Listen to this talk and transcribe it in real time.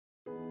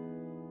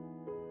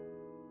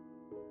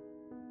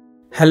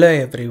Hello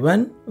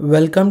everyone,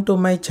 welcome to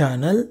my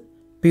channel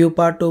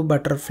Pupa to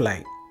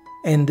Butterfly.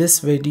 In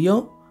this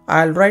video,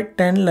 I'll write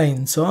 10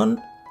 lines on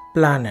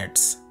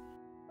planets.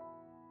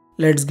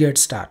 Let's get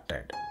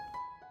started.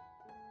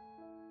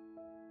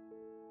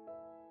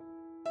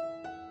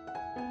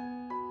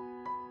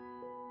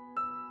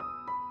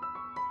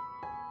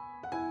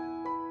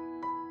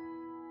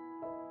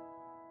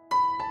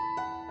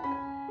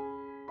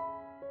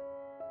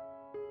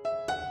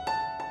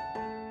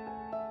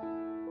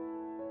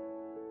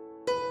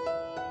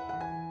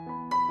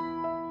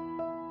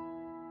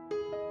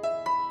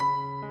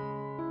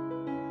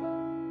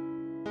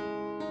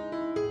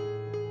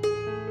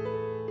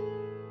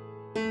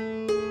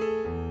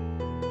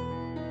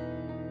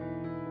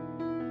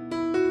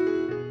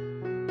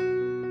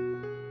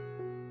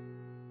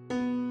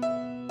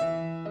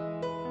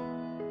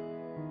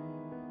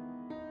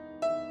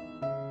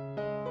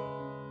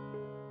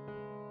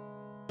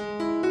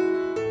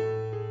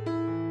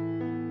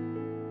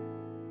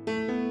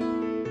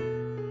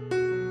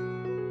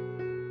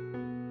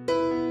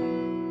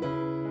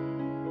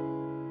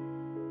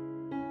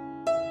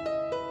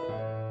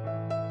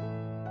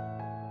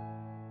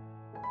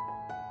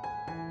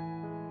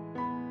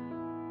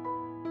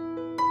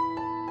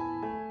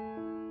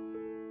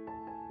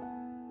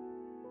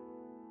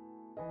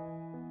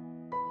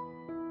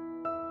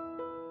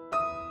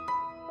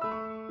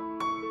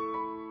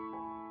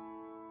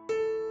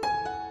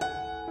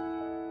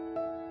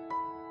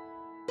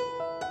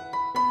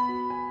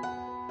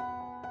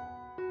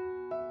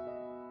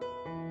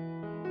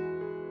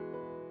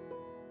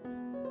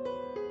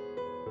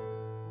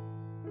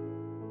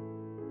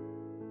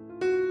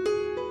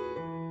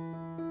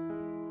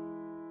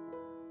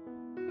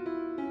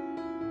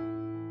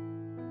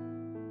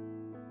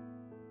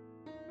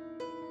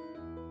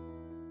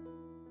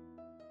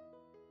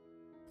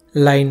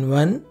 Line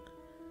 1.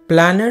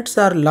 Planets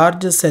are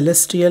large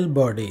celestial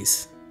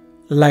bodies.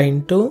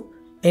 Line 2.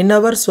 In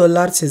our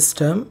solar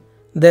system,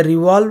 they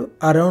revolve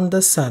around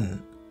the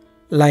Sun.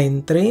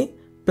 Line 3.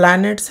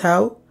 Planets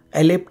have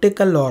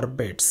elliptical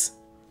orbits.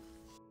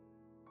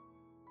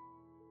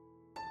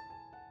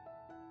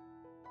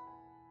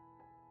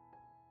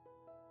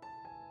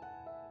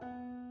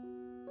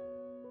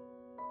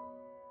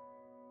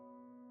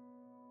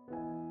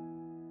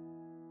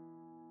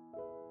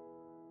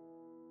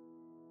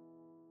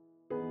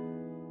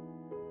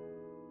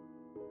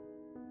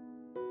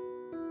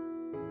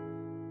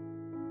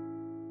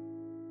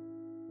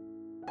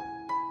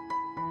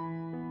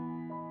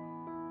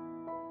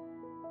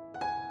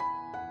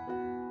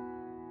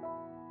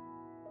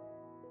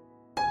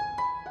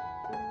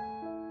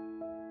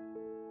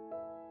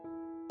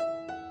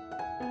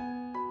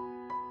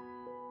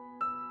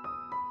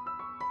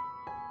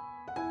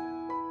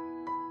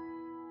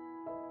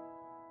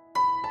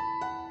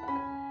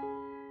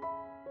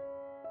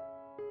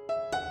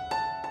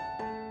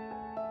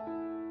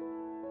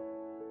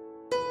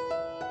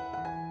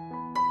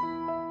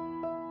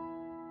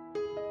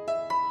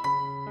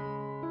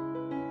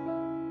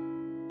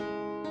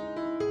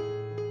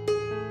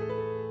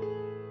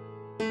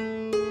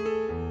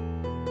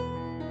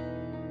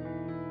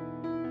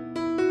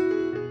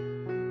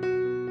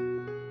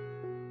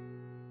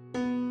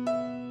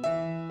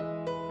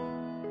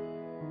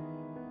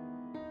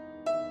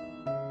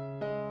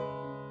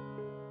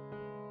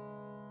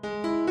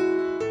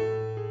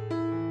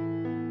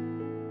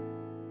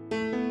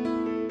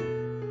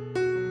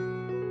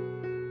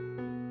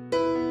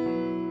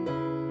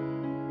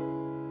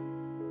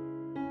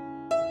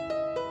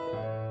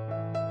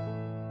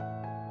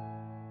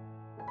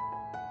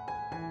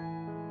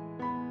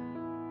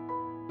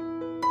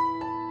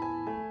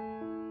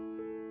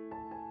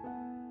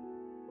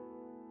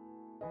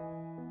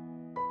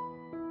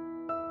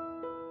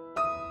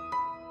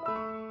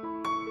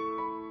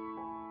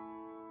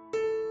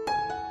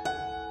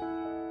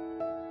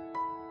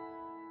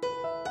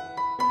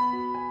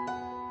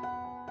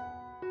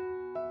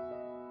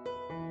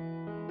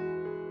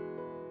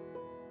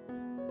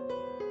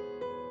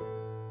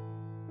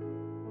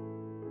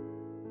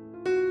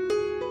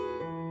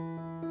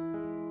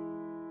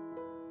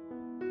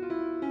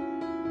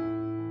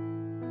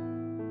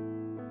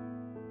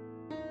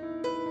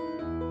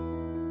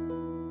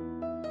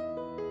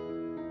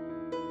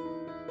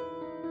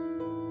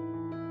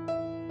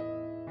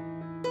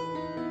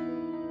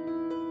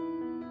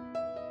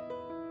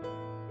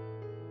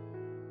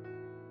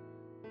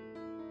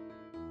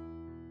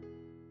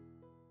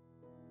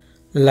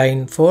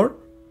 Line 4.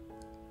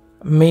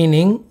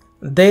 Meaning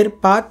their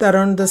path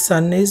around the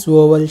Sun is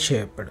oval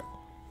shaped.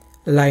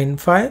 Line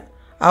 5.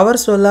 Our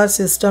solar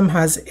system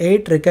has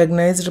 8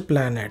 recognized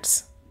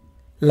planets.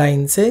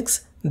 Line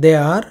 6. They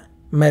are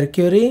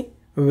Mercury,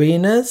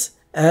 Venus,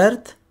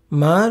 Earth,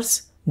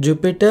 Mars,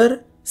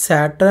 Jupiter,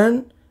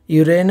 Saturn,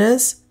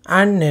 Uranus,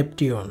 and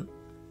Neptune.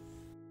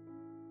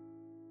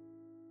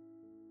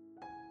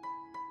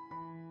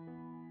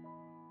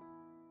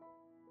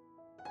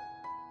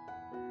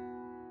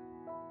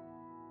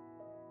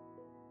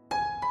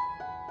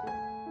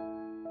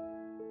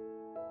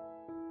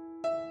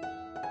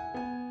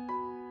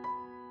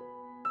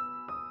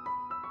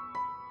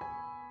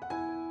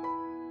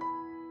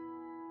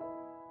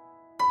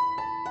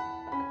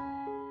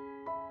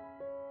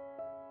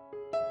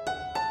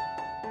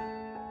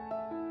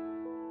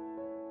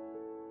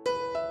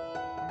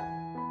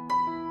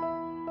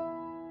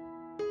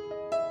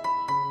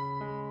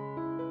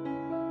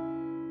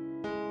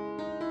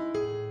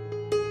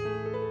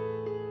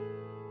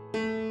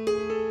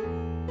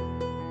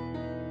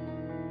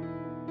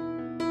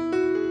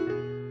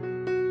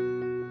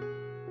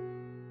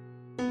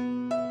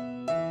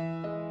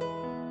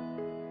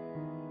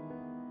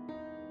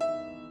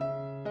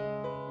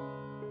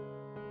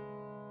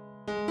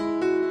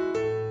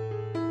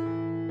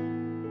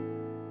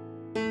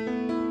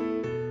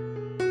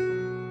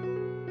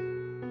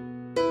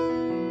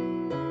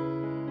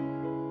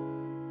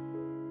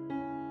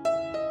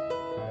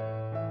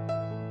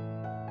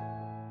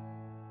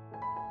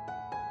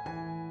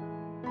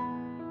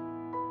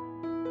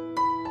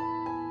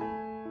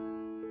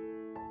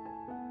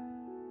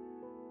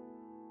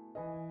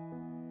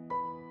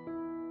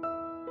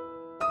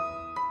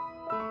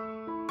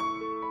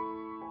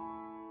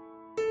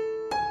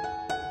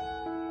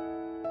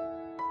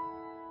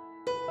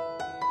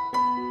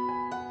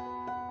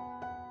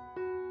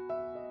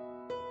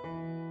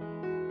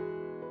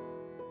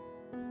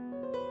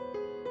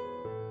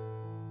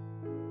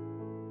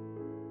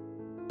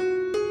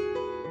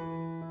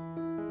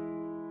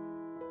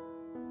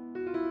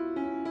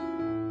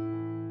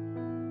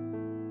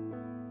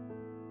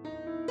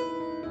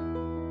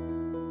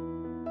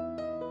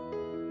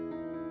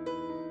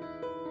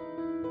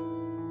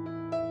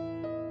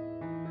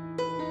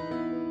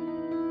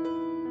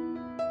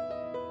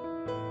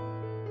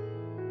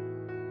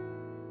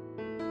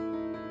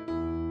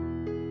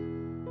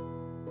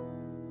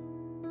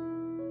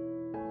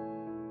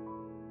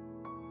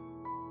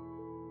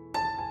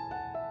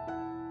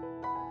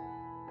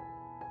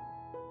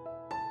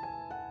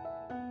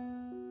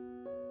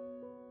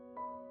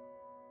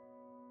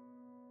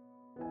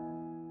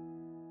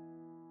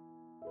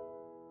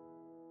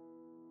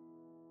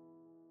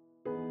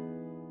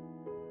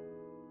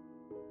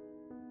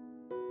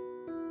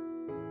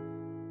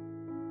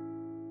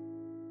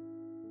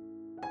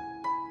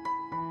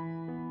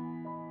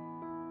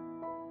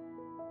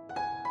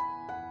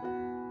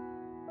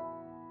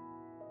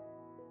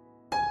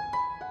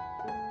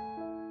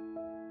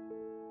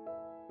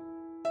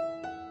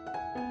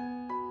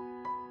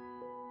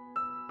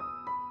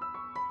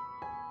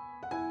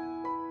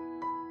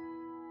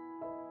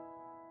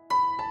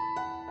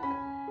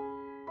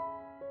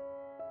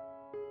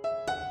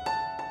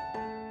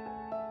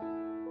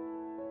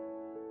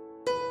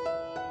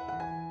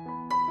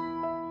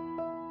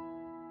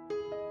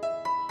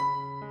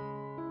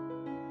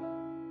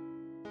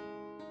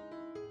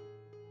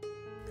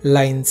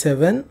 Line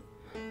 7.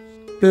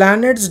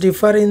 Planets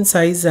differ in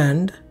size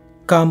and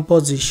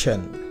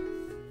composition.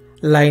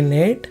 Line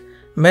 8.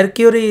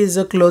 Mercury is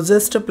the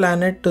closest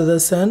planet to the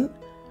Sun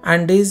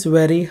and is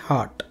very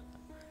hot.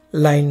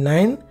 Line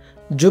 9.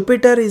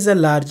 Jupiter is the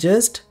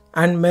largest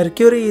and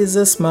Mercury is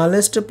the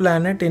smallest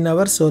planet in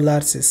our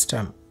solar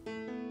system.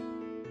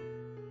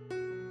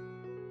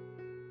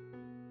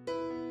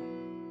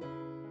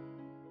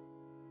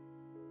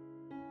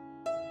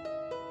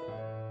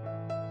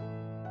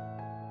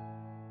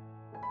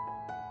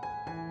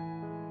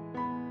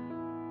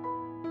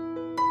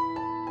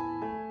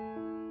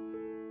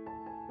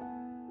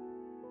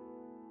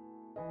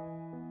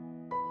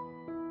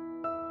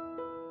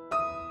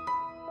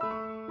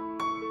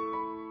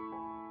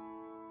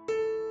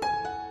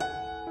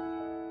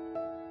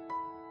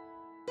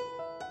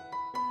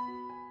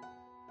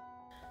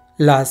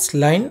 Last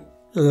line,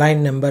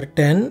 line number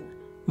 10,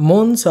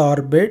 moons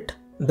orbit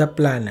the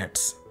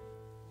planets.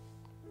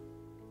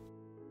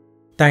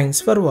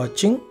 Thanks for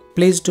watching.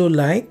 Please do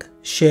like,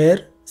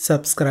 share,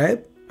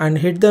 subscribe and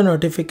hit the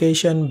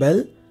notification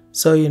bell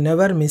so you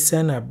never miss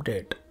an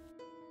update.